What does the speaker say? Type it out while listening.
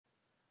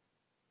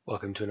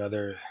Welcome to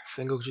another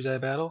Sengoku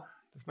Jidai battle.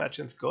 This match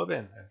against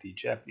Goben at the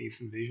Japanese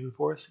invasion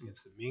force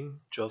against the Ming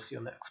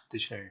Joseon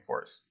Expeditionary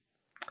force.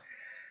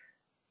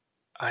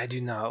 I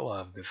do not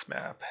love this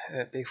map.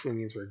 It basically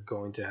means we're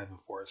going to have a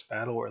forest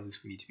battle, or at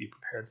least we need to be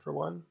prepared for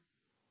one.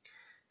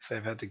 So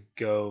I've had to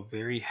go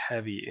very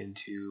heavy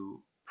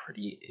into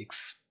pretty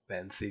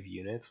expensive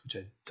units, which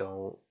I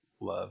don't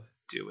love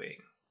doing.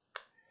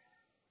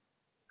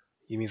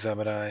 Yumi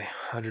Zamadai,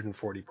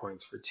 140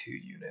 points for 2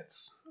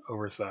 units.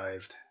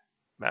 Oversized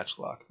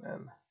matchlock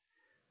men.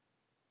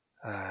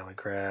 We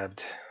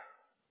grabbed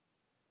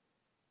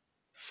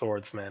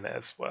swordsmen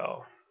as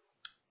well.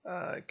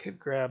 I could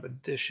grab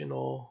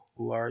additional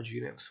large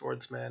unit of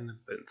swordsmen,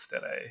 but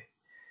instead I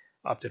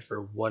opted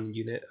for 1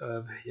 unit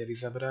of Heavy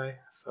Zabadai,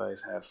 so I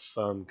have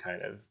some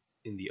kind of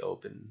in the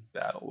open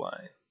battle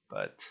line,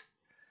 but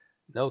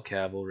no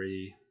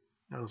cavalry.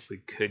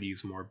 Honestly could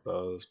use more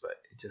bows, but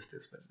it just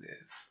is what it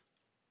is.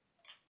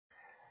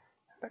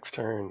 Next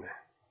turn.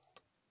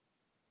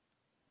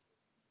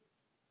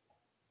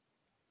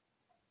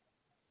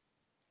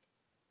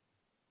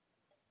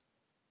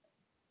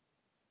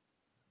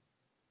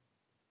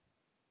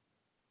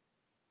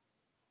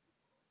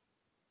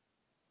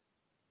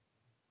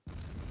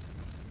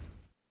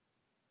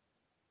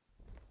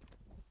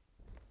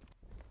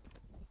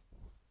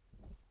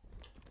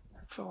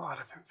 That's a lot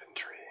of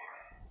infantry.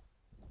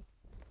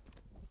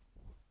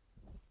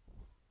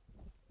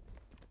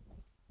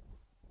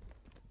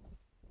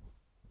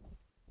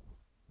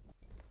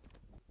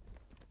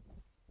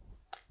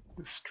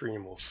 This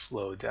stream will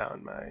slow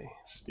down my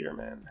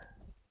spearmen.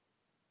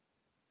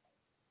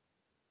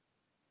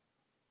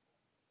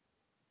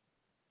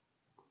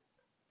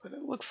 But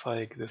it looks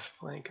like this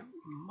flank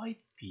might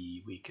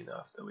be weak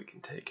enough that we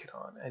can take it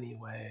on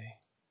anyway.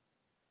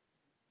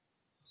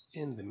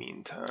 In the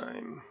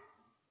meantime,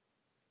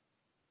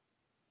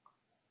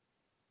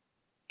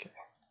 okay.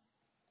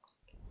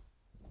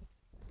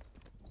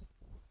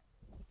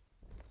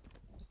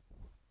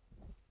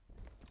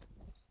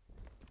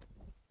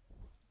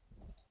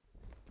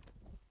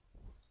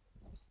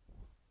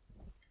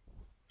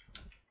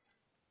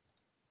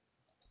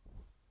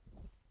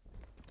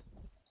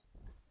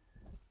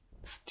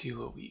 Let's do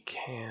what we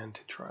can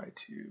to try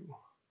to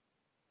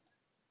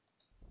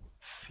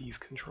seize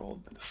control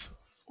of this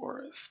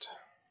forest.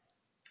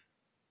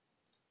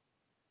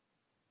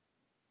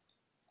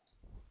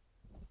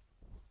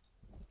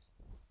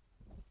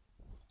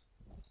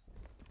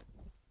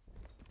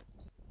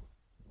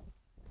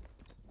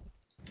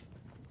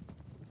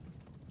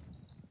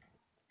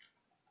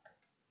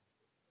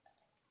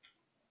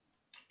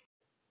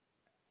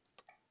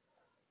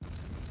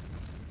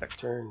 Next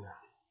turn.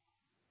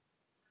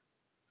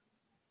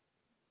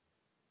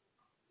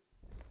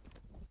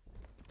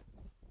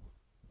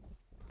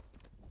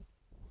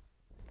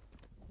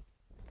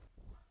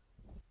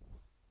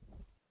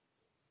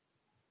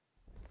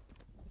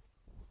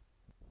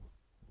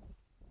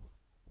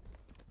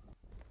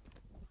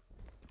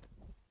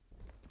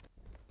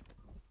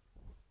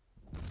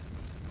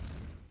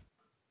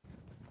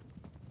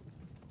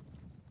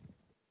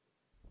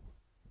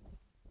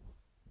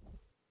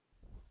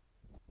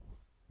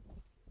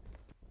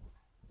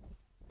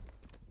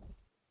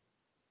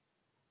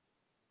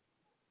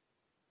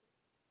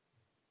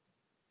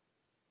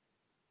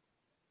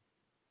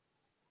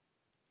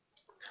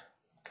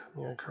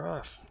 Coming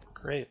across.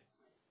 Great.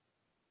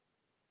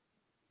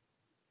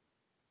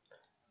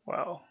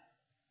 Well,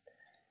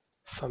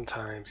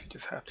 sometimes you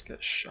just have to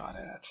get shot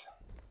at.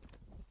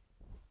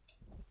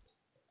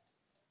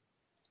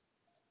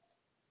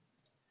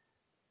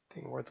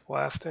 Thing worth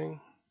blasting?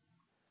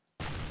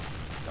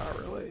 Not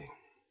really.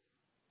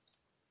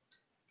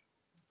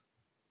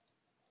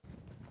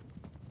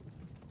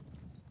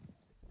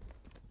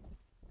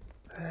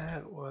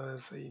 That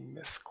was a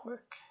misclick.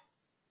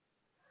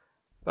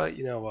 But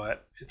you know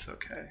what? It's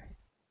okay.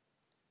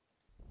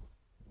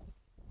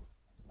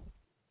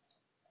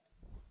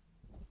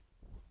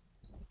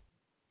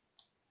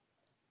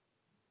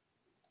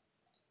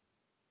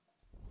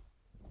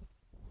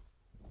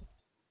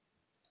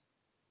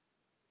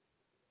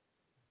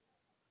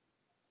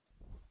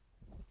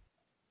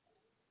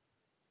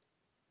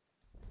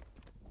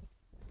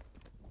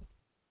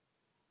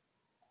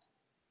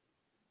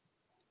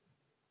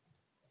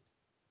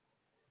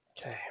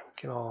 Okay, we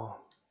can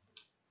all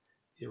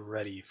get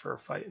ready for a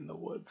fight in the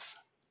woods.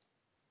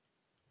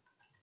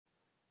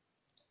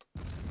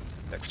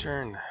 Next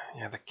turn,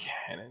 yeah, the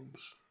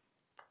cannons.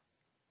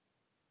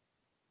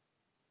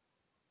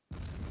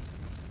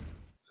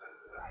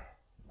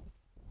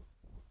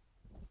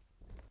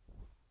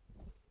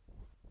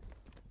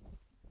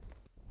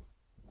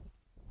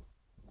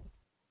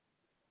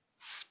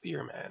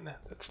 Spearmen,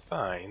 that's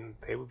fine.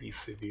 They would be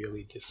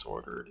severely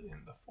disordered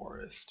in the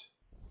forest.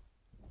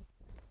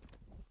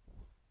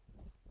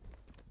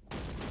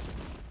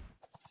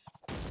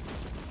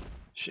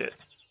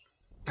 Shit.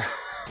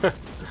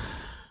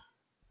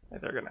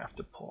 They're gonna have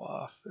to pull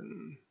off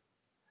and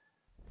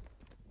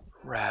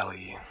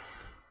rally.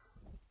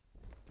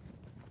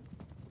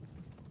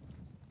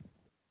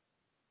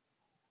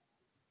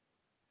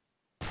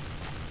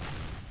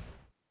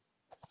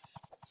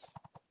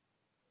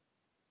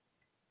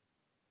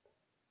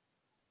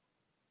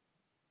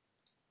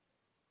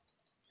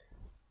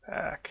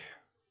 back.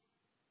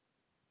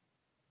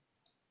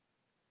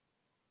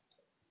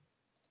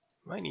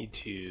 Might need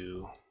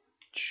to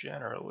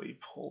generally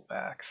pull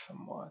back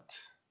somewhat.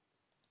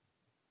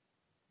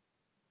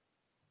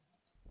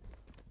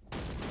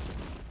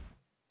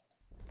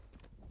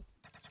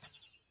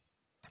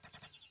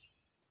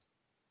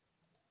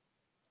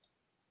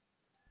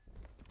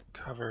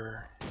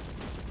 Cover.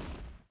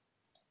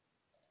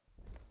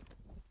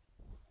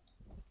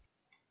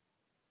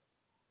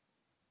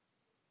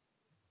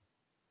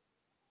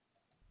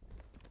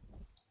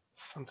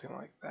 Something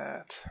like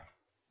that.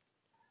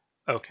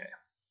 Okay.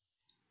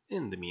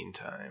 In the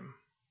meantime,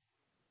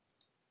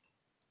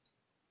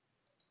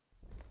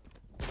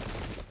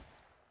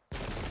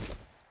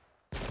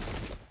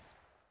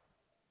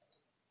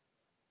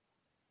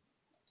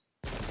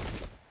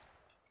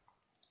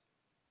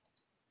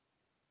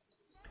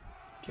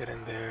 get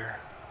in there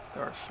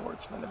with our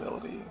swordsman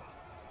ability.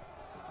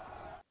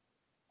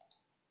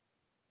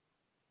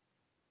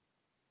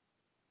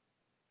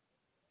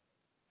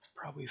 There's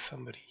probably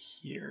somebody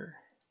here.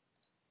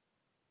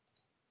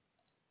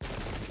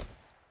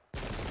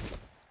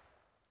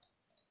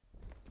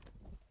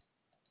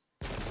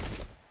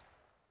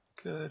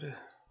 Good.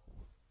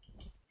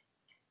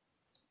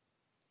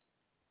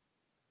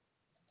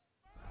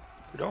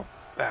 We don't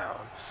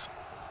bounce.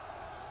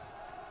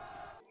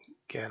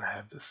 Again, I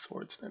have the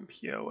swordsman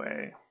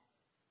POA.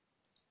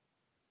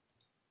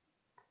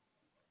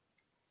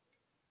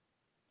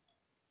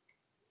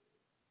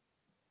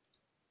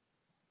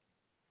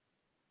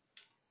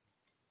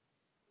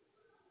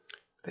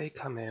 If they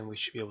come in, we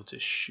should be able to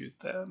shoot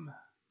them.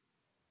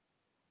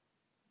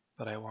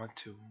 But I want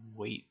to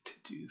wait to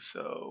do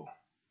so.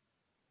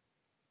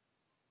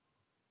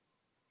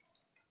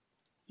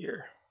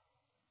 Here.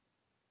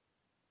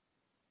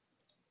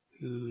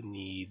 Who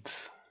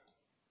needs...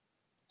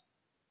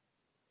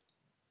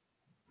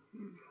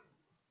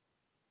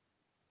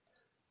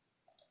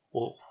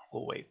 We'll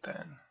wait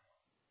then.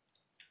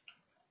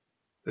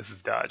 This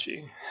is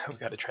dodgy. We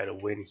gotta try to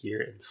win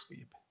here and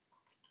sweep.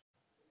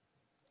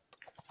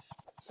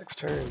 Next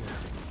turn.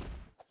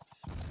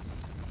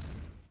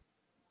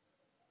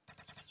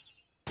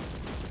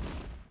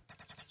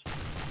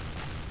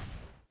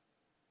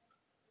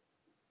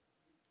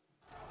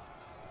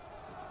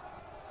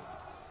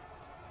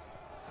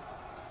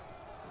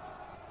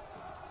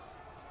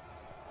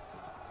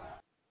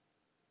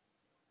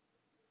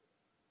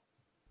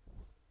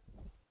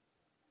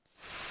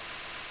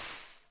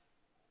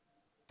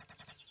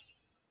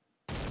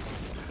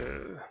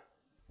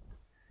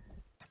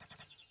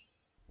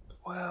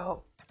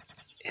 Well,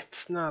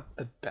 it's not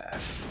the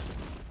best.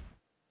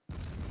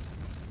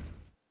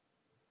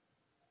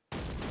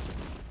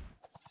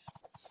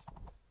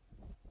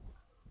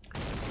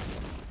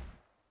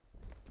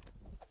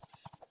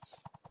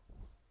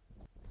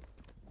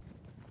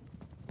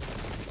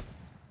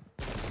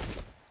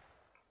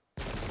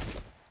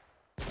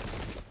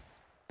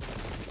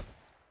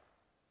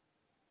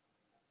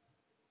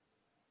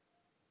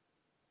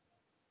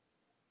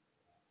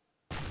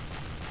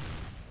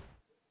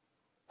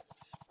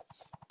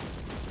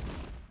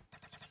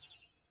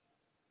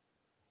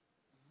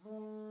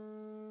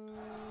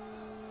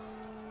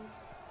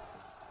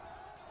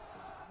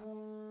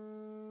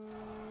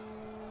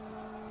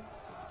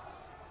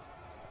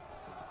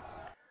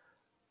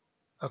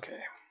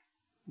 Okay,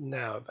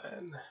 now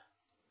then,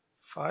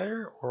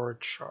 fire or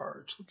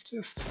charge? Let's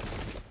just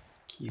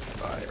keep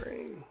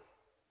firing.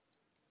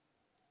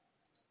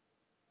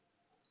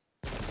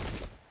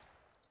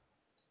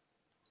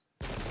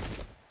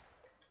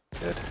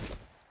 Good.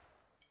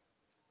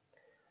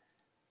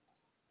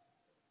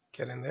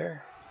 Get in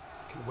there.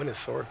 Can win a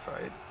sword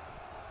fight.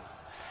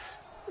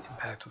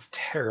 Impact was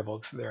terrible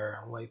because there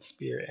are light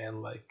spear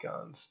and light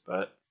guns,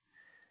 but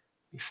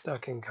we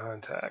stuck in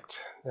contact.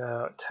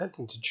 Now,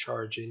 attempting to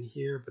charge in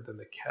here, but then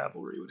the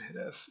cavalry would hit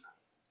us.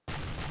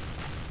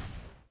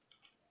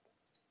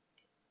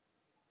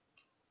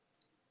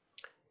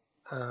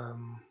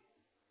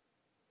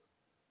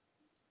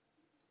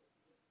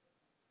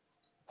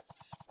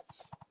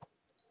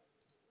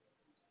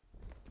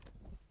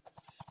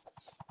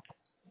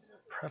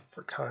 Prep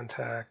for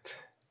contact.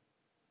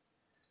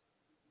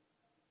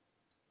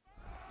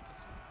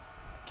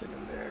 Get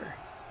in there.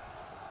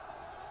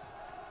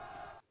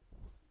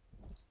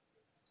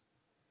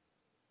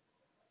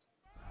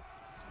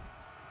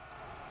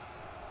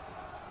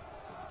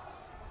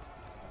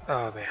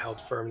 Oh, they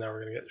held firm. Now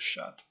we're going to get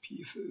shot to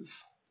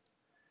pieces.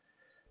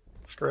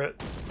 Screw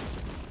it.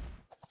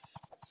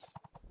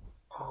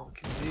 All we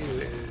can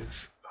do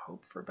is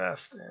hope for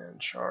best and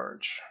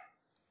charge.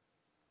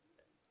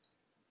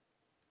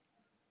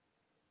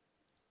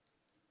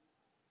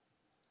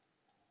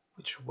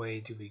 Which way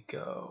do we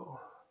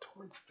go?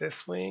 Towards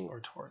this wing or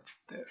towards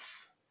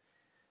this?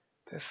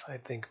 This, I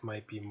think,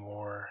 might be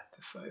more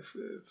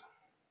decisive.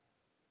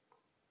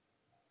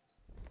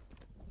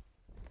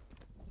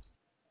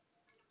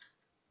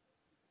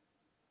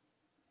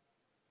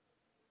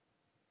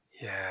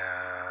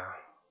 Yeah.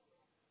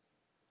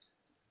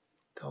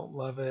 Don't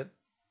love it,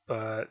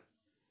 but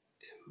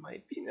it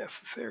might be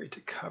necessary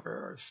to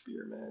cover our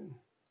spearmen.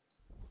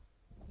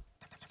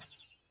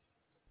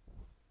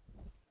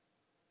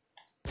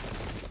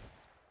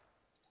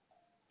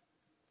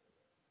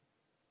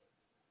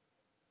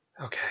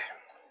 Okay.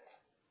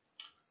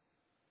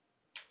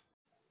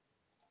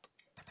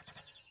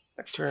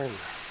 Next turn.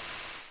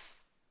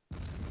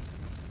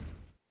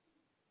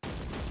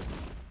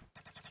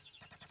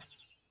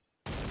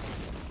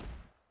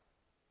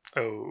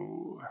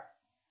 Oh.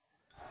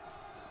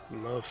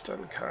 Most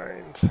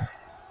unkind.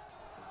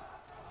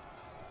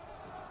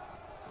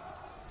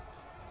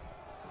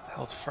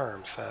 Held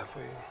firm,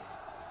 sadly.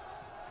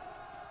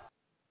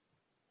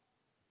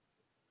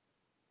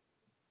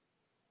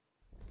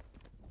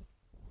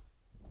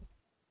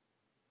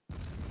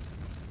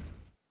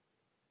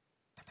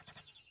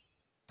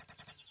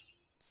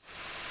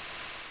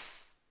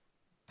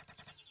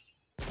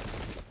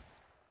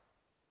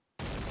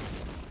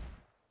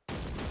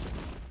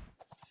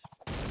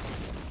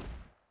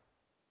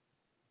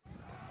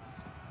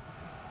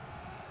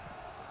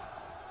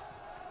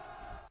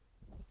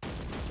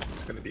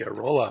 It's going to be a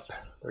roll-up.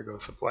 There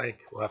goes the flank.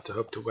 We'll have to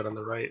hope to win on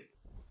the right.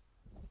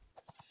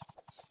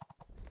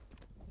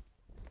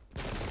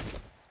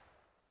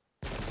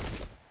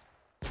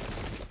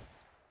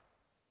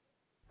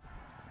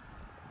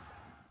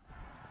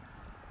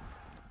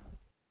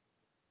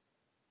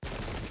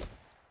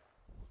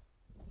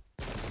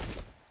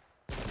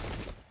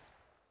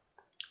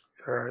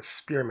 There are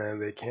spearmen.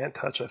 They can't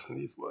touch us in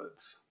these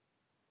woods.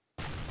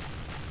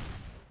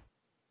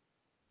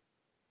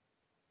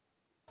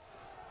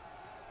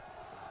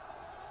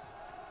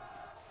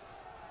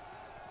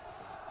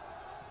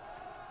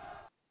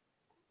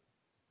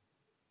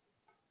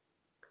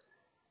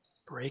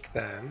 Break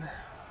them.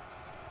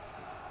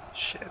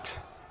 Shit.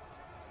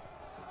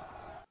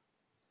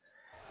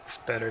 It's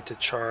better to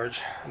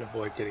charge and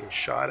avoid getting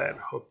shot at.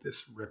 Hope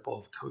this ripple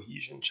of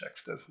cohesion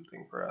checks does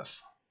something for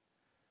us.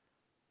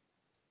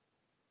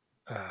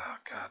 Oh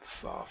god, this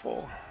is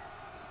awful.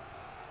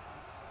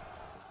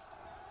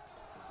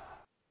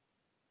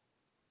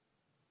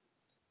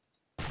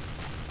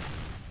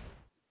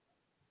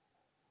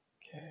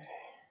 Okay.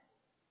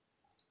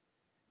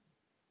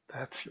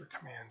 That's your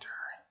commander.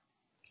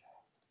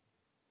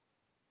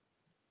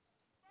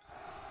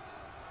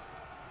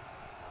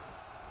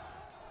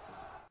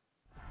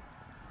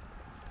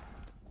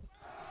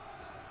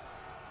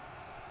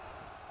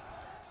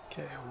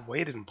 Okay,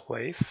 wait in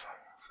place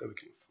so we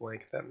can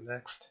flank them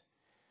next.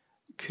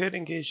 We could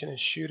engage in a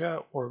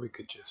shootout, or we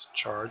could just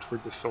charge. We're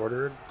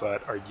disordered,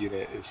 but our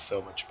unit is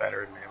so much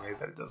better in melee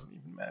that it doesn't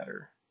even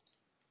matter.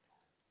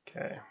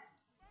 Okay.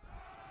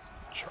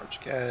 Charge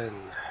again.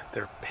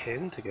 They're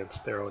pinned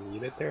against their own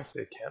unit there, so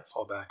they can't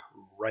fall back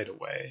right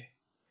away.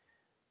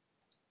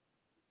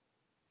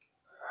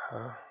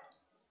 Huh.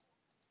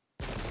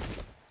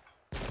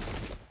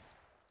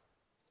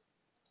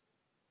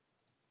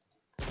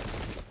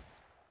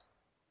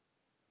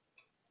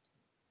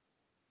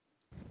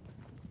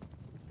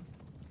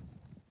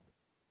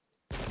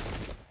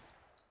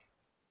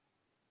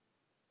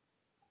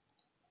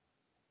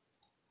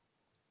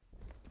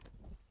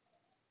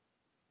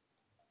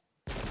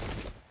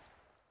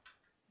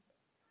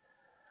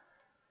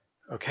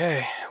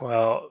 Okay,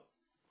 well,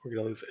 we're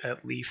going to lose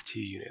at least 2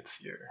 units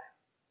here.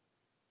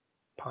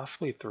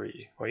 Possibly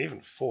 3, or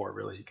even 4,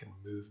 really. He can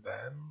move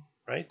them,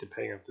 right?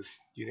 Depending if this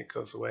unit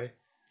goes away.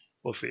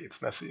 We'll see,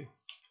 it's messy.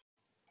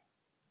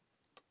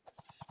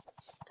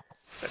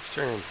 Next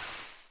turn.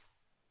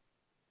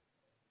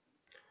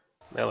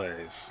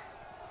 Melees.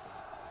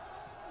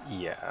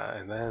 Yeah,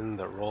 and then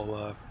the roll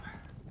up.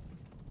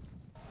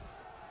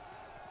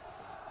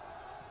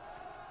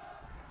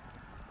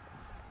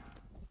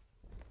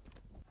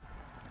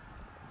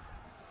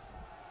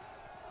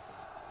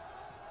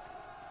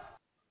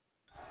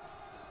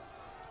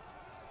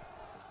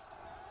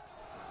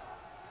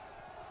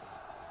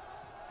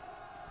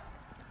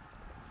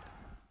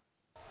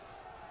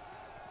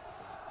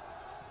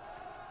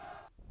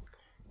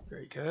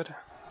 Very good.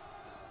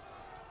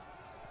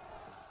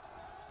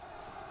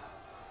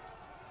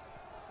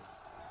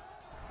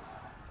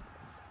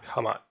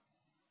 Come on.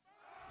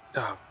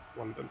 Oh,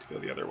 wanted them to go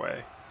the other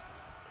way.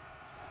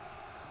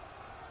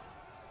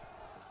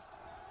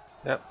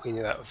 Yep, we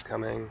knew that was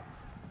coming.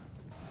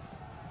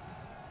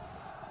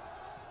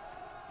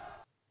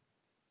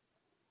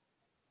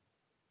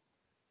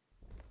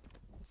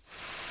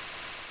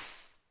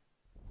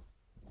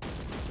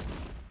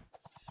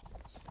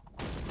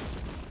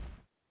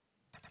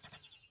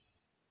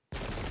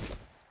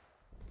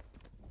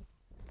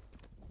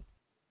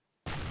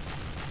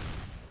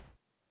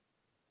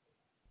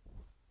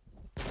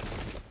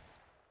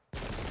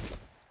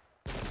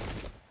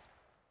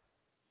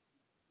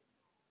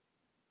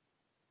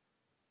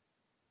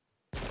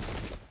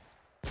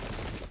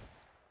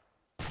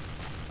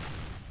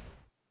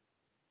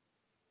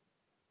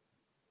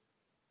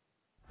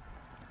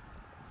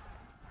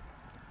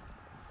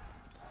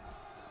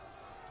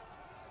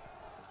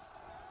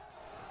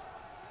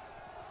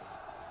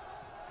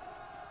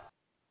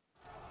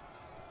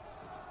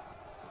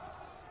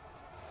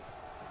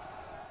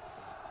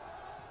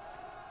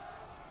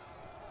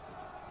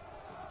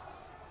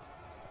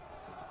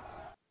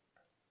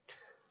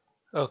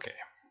 Okay,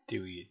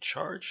 do we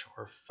charge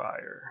or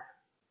fire?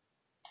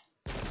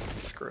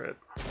 Screw it.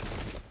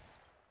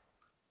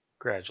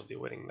 Gradually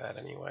winning that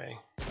anyway.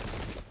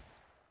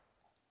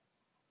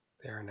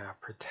 They are now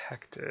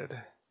protected.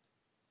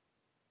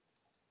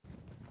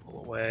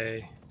 Pull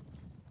away.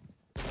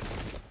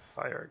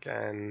 Fire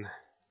again.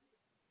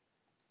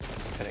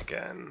 And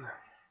again.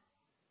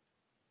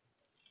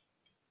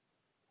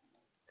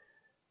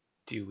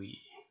 What do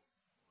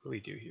we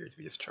do here? Do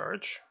we just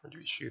charge or do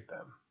we shoot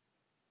them?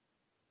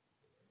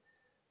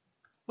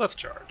 Let's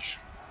charge.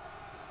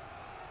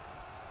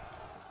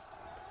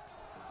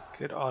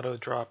 Could auto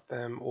drop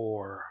them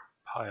or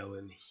pile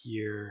in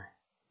here.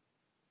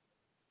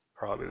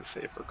 Probably the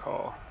safer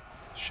call.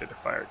 Should have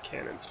fired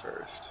cannons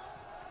first.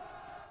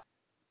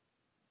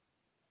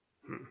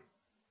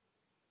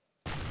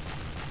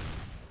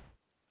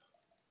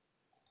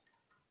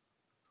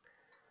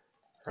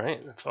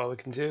 Alright, that's all we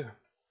can do.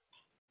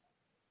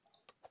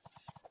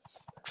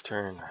 Next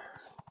turn,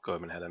 go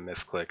ahead and had a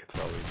misclick. It's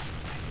always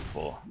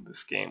painful in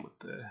this game with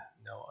the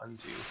no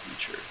undo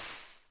feature.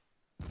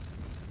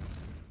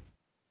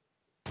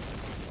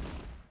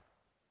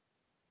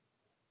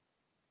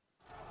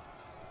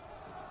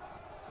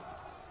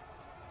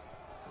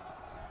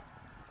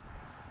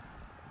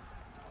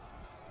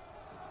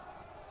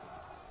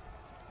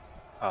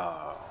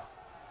 Oh,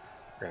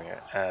 we're gonna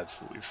get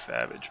absolutely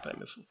savaged by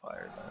missile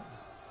fire then.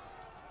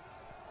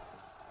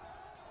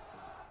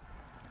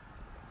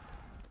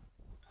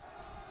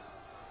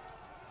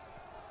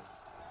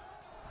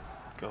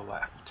 Go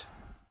left.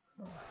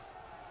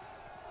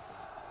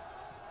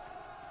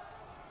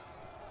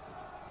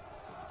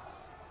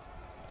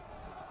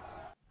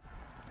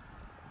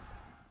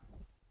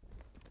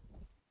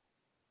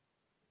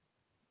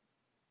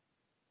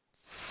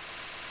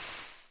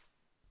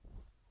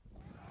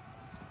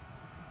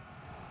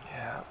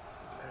 Yeah,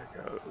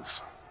 there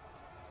goes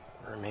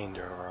the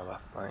remainder of our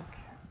left flank.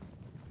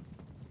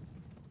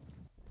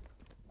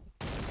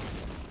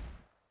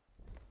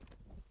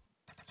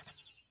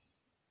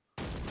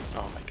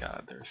 Oh my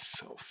god, they're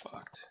so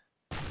fucked.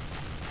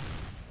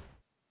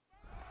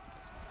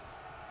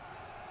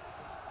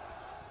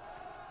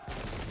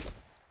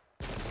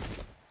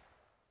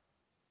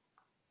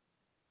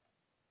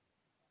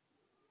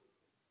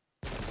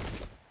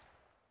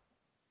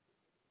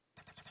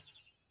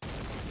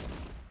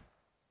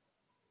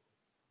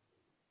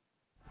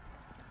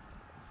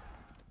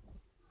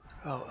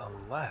 Oh,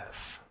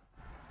 unless...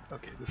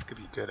 Okay, this could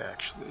be good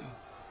actually.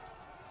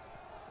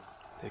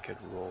 They could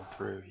roll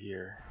through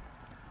here.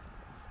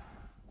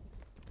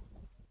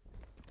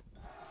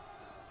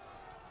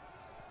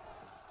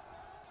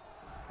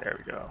 There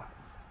we go.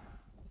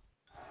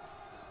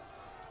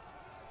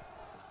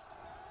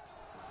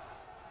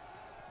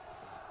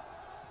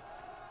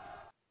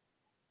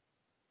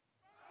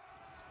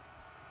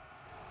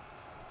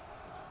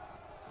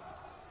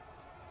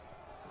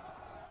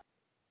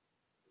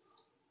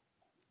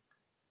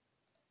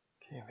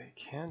 Okay, they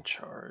can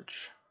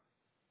charge.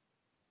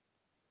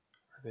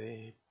 Are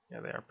they?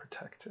 Yeah, they are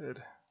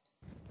protected.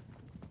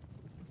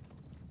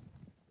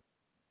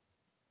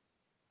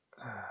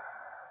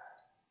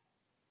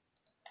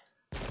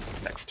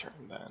 Next turn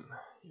then.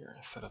 Here,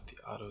 set up the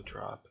auto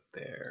drop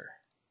there.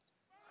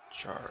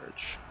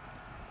 Charge.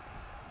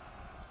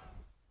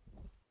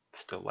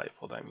 It's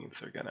delightful. That means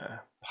they're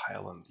gonna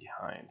pile in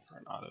behind for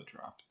an auto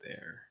drop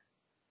there.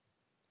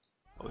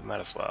 But we might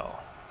as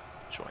well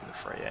join the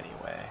fray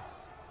anyway.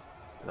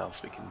 What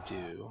else we can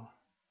do?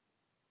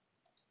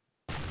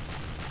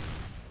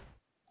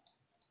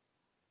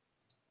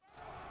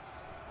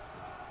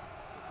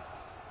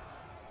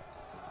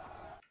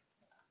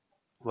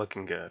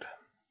 Looking good.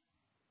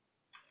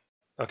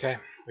 Okay,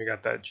 we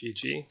got that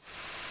GG.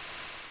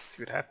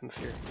 See what happens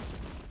here.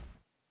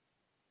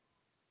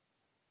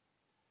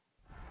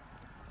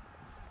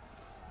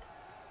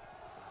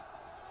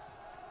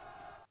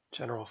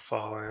 General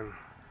fallen.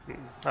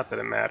 Not that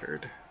it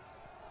mattered.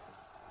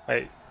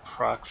 I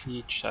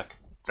proxy check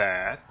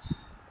that,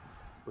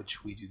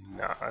 which we do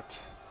not.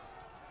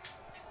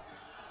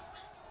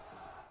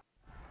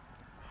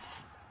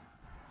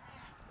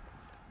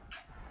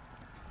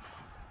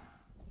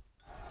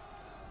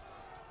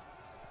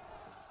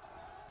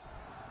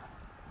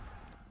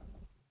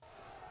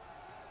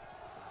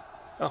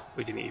 Oh,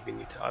 we didn't even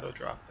need to auto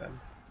drop them.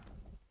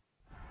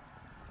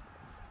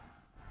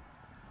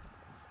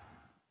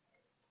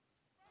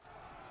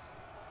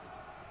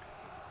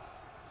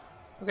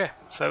 Okay,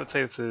 so I would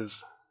say this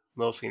is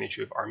mostly an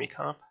issue of army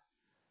comp.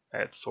 I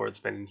had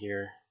swordsmen in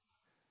here.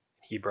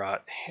 He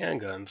brought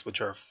handguns, which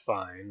are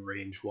fine.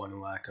 Range 1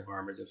 and lack of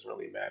armor doesn't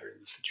really matter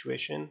in this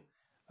situation.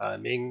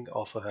 Ming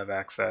also have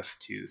access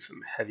to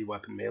some heavy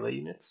weapon melee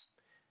units,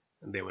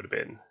 and they would have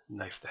been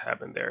nice to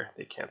have in there.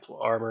 They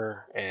cancel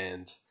armor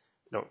and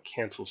don't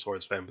cancel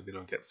swordsmen, but they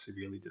don't get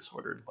severely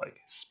disordered like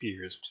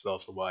spears, which is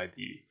also why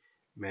the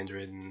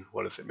Mandarin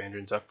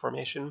duck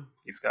formation,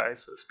 these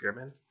guys, the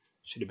spearmen,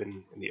 should have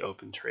been in the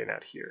open terrain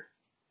out here.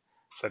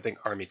 So I think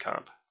army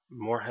comp,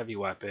 more heavy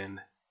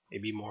weapon,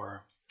 maybe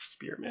more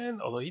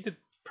spearmen, although he did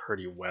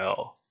pretty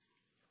well.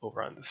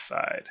 over on the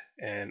side.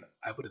 And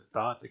I would have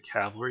thought the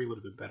cavalry would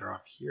have been better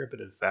off here, but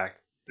in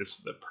fact, this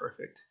was a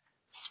perfect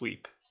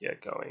sweep he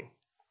had going.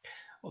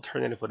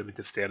 Alternative would have been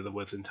to stay out of the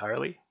woods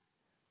entirely,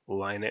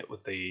 line it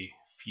with a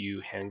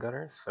few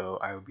handgunners, so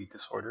I would be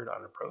disordered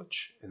on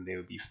approach and they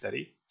would be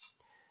steady,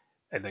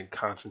 and then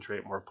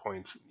concentrate more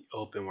points in the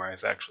open where I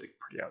was actually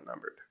pretty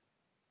outnumbered.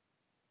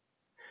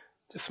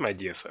 Just some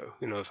ideas, so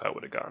who knows how it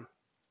would have gone.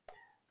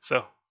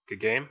 So, good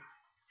game.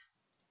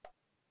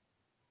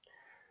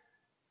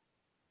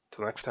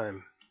 Till next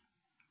time.